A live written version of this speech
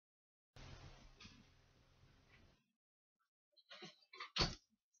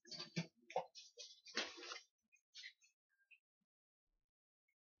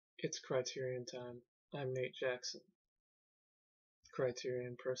It's Criterion time. I'm Nate Jackson,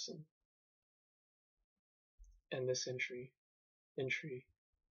 Criterion person, and this entry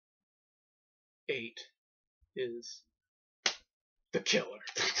 8, is The Killer.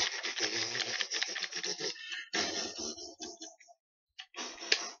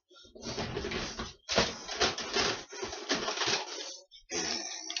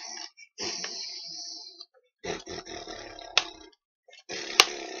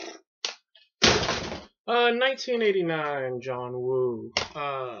 1989, John Woo.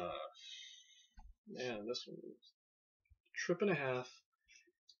 Man, this one was a trip and a half.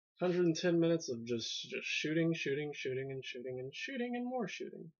 110 minutes of just shooting and more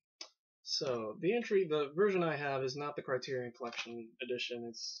shooting. So the version I have is not the Criterion Collection edition.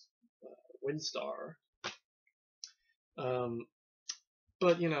 It's WinStar.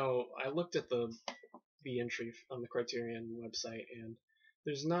 But I looked at the entry on the Criterion website, and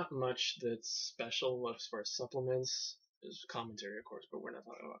there's not much that's special as far as supplements. There's commentary, of course, but we're not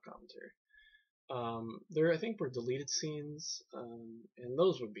talking about commentary. There, I think, were deleted scenes, and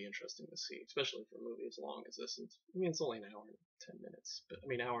those would be interesting to see, especially for a movie as long as this. It's only an hour and 10 minutes, but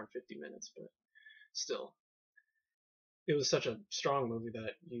hour and 50 minutes, but still, it was such a strong movie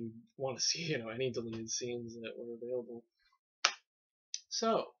that you want to see, any deleted scenes that were available.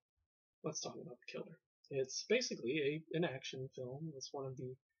 So, let's talk about The Killer. It's basically an action film. It's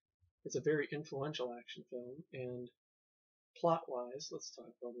a very influential action film, and plot-wise, let's talk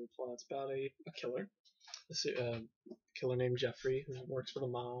about the plot. It's about a killer, a killer named Jeffrey, who works for the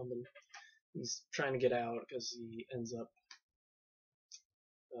mob, and he's trying to get out because he ends up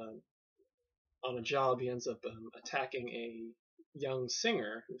on a job. He ends up attacking a young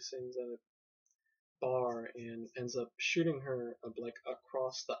singer who sings at a bar and ends up shooting her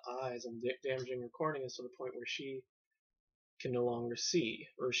across the eyes and damaging her corneas to the point where she can no longer see,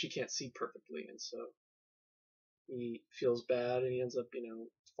 or she can't see perfectly, and so he feels bad, and he ends up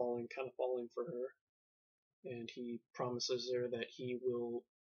falling for her, and he promises her that he will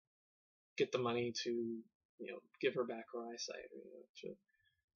get the money to give her back her eyesight, to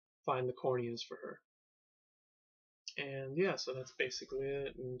find the corneas for her. And yeah, so that's basically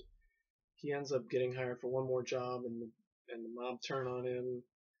it. And he ends up getting hired for one more job, and the mob turn on him,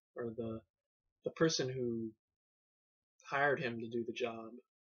 or the person who hired him to do the job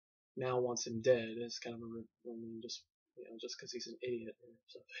now wants him dead. It's kind of just because he's an idiot or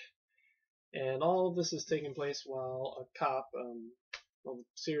something. And all of this is taking place while a cop, the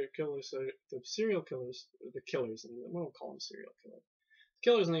serial killers, we won't call him serial killer. The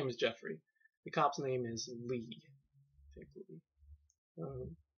killer's name is Jeffrey. The cop's name is Lee. I think Lee.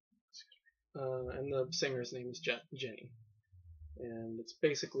 And the singer's name is Jenny. And it's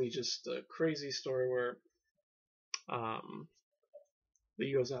basically just a crazy story where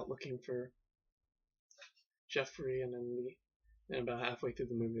Lee goes out looking for Jeffrey, and then and about halfway through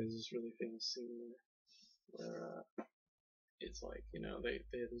the movie, there's this really famous scene where it's like,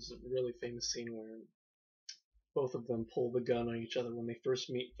 there's a really famous scene where both of them pull the gun on each other when they first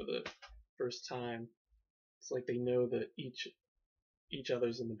meet for the first time. It's like they know that each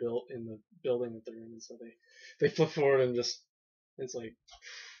other's in the building that they're in, and so they flip forward and just it's like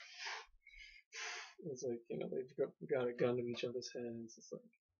they've got a gun to each other's heads. It's like,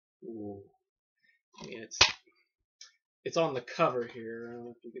 ooh. It's on the cover here. I don't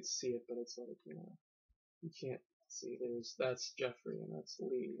know if you could see it, but it's like, you can't see. That's Jeffrey and that's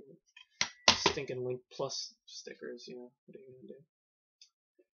Lee. Stinking Link Plus stickers, what are you gonna do?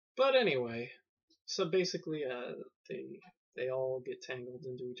 But anyway, so basically, they all get tangled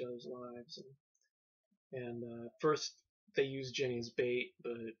into each other's lives, and first they use Jenny as bait,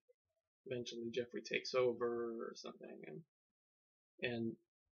 but eventually Jeffrey takes over or something, and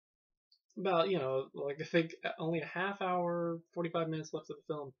about I think only a half hour, 45 minutes left of the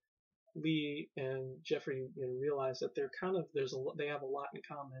film, Lee and Jeffrey realize that they have a lot in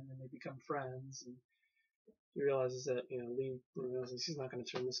common, and they become friends, and he realizes that Lee realizes he's not going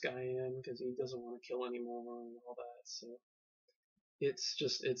to turn this guy in because he doesn't want to kill anymore and all that. So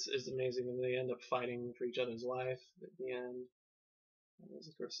it's amazing, and they end up fighting for each other's life at the end.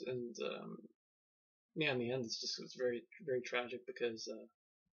 Of course, and in the end, it's very, very tragic because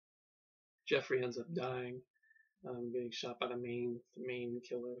Jeffrey ends up dying, getting shot by the main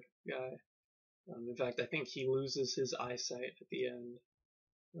killer guy. In fact, I think he loses his eyesight at the end.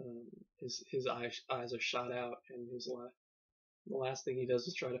 His eyes are shot out, and the last thing he does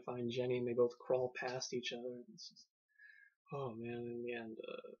is try to find Jenny, and they both crawl past each other. And it's just, oh man! In the end,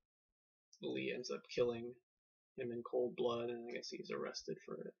 Lee ends up killing him in cold blood, and I guess he's arrested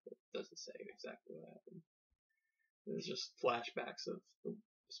for it, but it doesn't say exactly what happened. There's just flashbacks of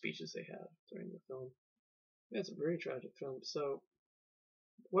speeches they have during the film. Yeah, it's a very tragic film. So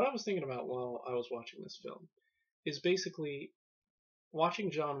what I was thinking about while I was watching this film is basically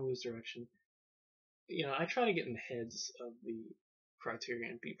watching John Woo's direction. You know, I try to get in the heads of the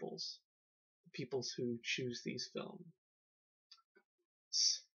Criterion peoples who choose these films.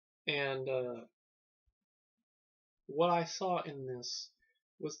 And what I saw in this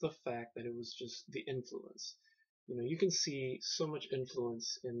was the fact that it was just the influence. You know, you can see so much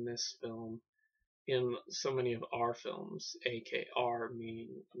influence in this film in so many of our films, AKR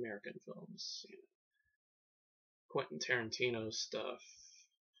meaning American films. You know, Quentin Tarantino stuff.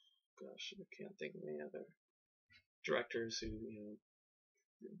 Gosh, I can't think of any other directors who, you know,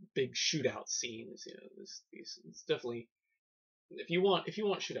 big shootout scenes. You know, it's definitely, if you want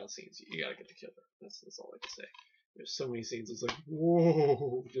shootout scenes, you gotta get The Killer. That's all I can say. There's so many scenes. It's like,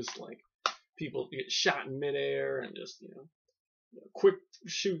 whoa, just like people get shot in midair and just, you know, quick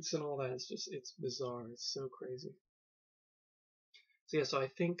shoots and all that. It's bizarre. It's so crazy. So yeah, so I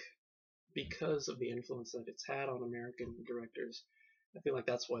think because of the influence that it's had on American directors, I feel like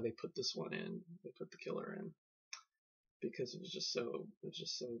that's why they put this one in. They put The Killer in because it was just so,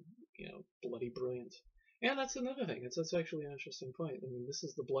 you know, bloody brilliant. And that's another thing. That's actually an interesting point. I mean, this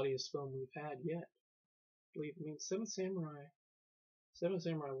is the bloodiest film we've had yet. I mean, Seventh Samurai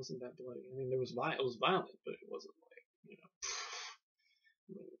wasn't that bloody. I mean, it was violent, but it wasn't like, you know,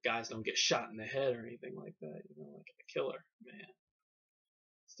 guys don't get shot in the head or anything like that. You know, like The Killer, man.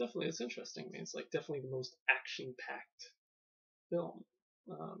 It's interesting. Man. It's like definitely the most action-packed film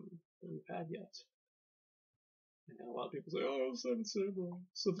that we've had yet. And a lot of people say, "Oh, Seventh Samurai,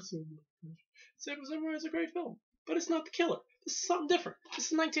 Seventh Samurai." Seventh Samurai is a great film, but it's not The Killer. This is something different.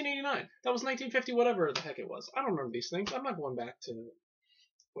 This is 1989. That was 1950, whatever the heck it was. I don't remember these things. I'm not going back to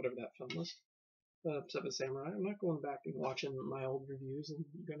whatever that film was. Seventh Samurai. I'm not going back and watching my old reviews and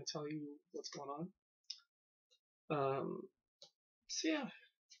going to tell you what's going on. So yeah,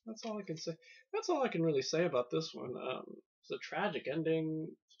 that's all I can say. That's all I can really say about this one. It's a tragic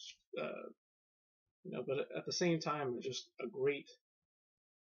ending, you know, but at the same time, it's just a great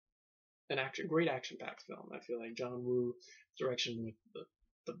action-packed film. I feel like John Woo's direction with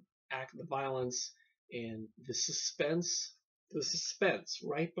the violence and the suspense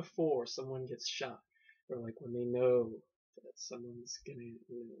right before someone gets shot, or like when they know that someone's gonna, you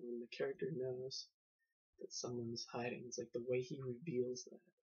know, when the character knows that someone's hiding. It's like the way he reveals that.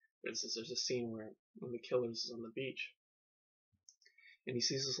 For instance, there's a scene where when the killer is on the beach and he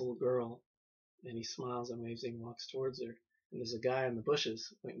sees this little girl and he smiles and waves and he walks towards her, and there's a guy in the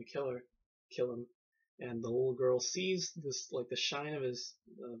bushes waiting to kill him, and the little girl sees this, like the shine of his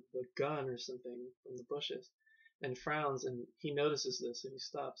the gun or something from the bushes, and frowns, and he notices this and he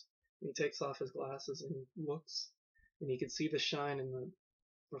stops and he takes off his glasses and he looks, and he can see the shine in the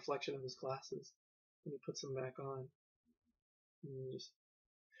reflection of his glasses, and he puts them back on, and just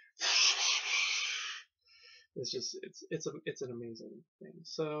it's an amazing thing.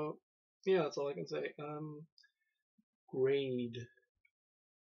 So yeah, that's all I can say. Grade,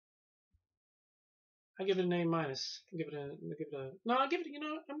 I give it an A minus. I'm giving it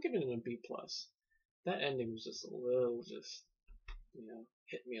a B plus. That ending was just a little, you know,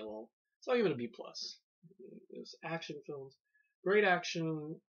 hit me a little. So I'll give it a B plus. It was action films, great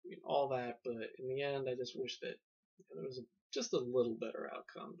action, all that, but in the end, I just wish that, you know, there was just a little better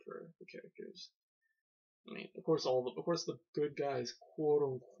outcome for the characters. I mean, of course, the good guys, quote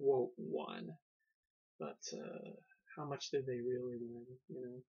unquote, won, but how much did they really win? You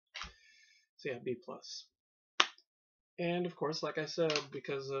know. So yeah, B plus. And of course, like I said,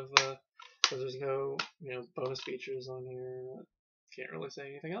 because there's no, you know, bonus features on here, can't really say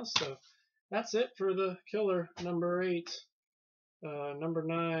anything else. So that's it for The Killer number 8. Number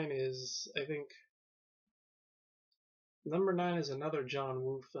 9 is, I think, number 9 is another John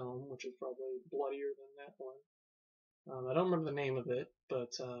Woo film, which is probably bloodier than that one. I don't remember the name of it,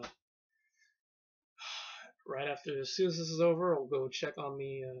 but right after, as soon as this is over, I'll go check on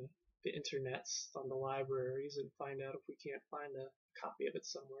the internets, on the libraries, and find out if we can't find a copy of it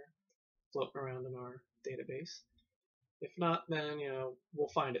somewhere floating around in our database. If not, then, you know, we'll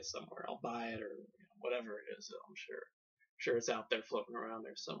find it somewhere. I'll buy it, or, you know, whatever it is. I'm sure it's out there floating around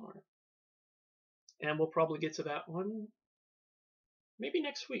there somewhere. And we'll probably get to that one maybe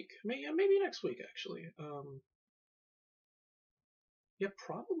next week. Maybe next week, actually. Yeah,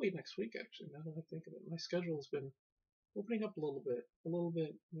 probably next week, actually, now that I think of it. My schedule's been opening up a little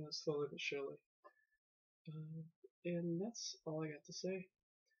bit, you know, slowly but surely. And that's all I got to say.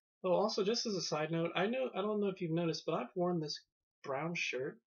 Oh, also, just as a side note, I don't know if you've noticed, but I've worn this brown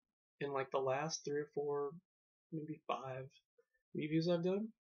shirt in like the last 3 or 4, maybe 5 reviews I've done.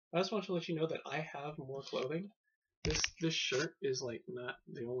 I just want to let you know that I have more clothing. This shirt is like not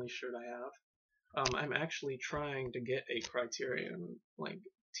the only shirt I have. I'm actually trying to get a Criterion like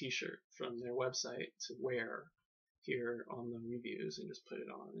T-shirt from their website to wear here on the reviews and just put it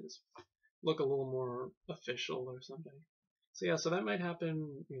on and just look a little more official or something. So yeah, so that might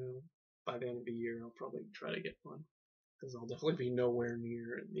happen. By the end of the year, I'll probably try to get one because I'll definitely be nowhere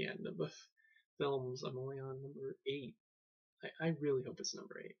near the end of the films. I'm only on number 8. I really hope it's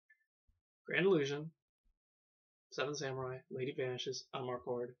number 8. Grand Illusion, Seven Samurai, Lady Vanishes,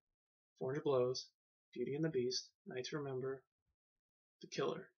 Amarcord, 400 Blows, Beauty and the Beast, Night to Remember, The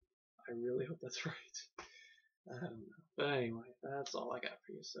Killer. I really hope that's right. I don't know. But anyway, that's all I got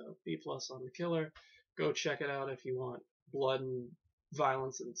for you. So B plus on The Killer. Go check it out if you want blood and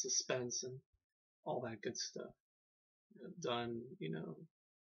violence and suspense and all that good stuff. Done,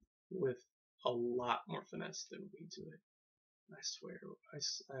 with a lot more finesse than we do it. I swear.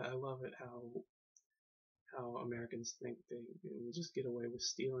 I love it how Americans think they just get away with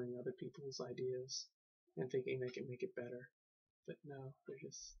stealing other people's ideas and thinking they can make it better. But no, they're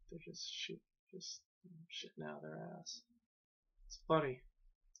just shitting out their ass. It's funny.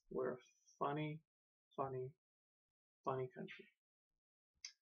 We're a funny, funny, funny country.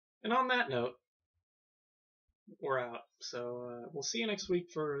 And on that note, we're out. So we'll see you next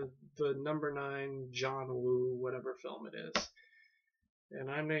week for the number 9 John Woo whatever film it is. And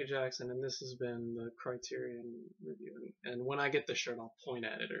I'm Nate Jackson, and this has been the Criterion review. And when I get the shirt, I'll point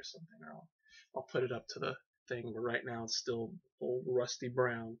at it or something, or I'll put it up to the thing. But right now, it's still old rusty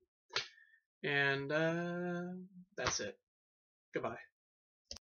brown. And that's it. Goodbye.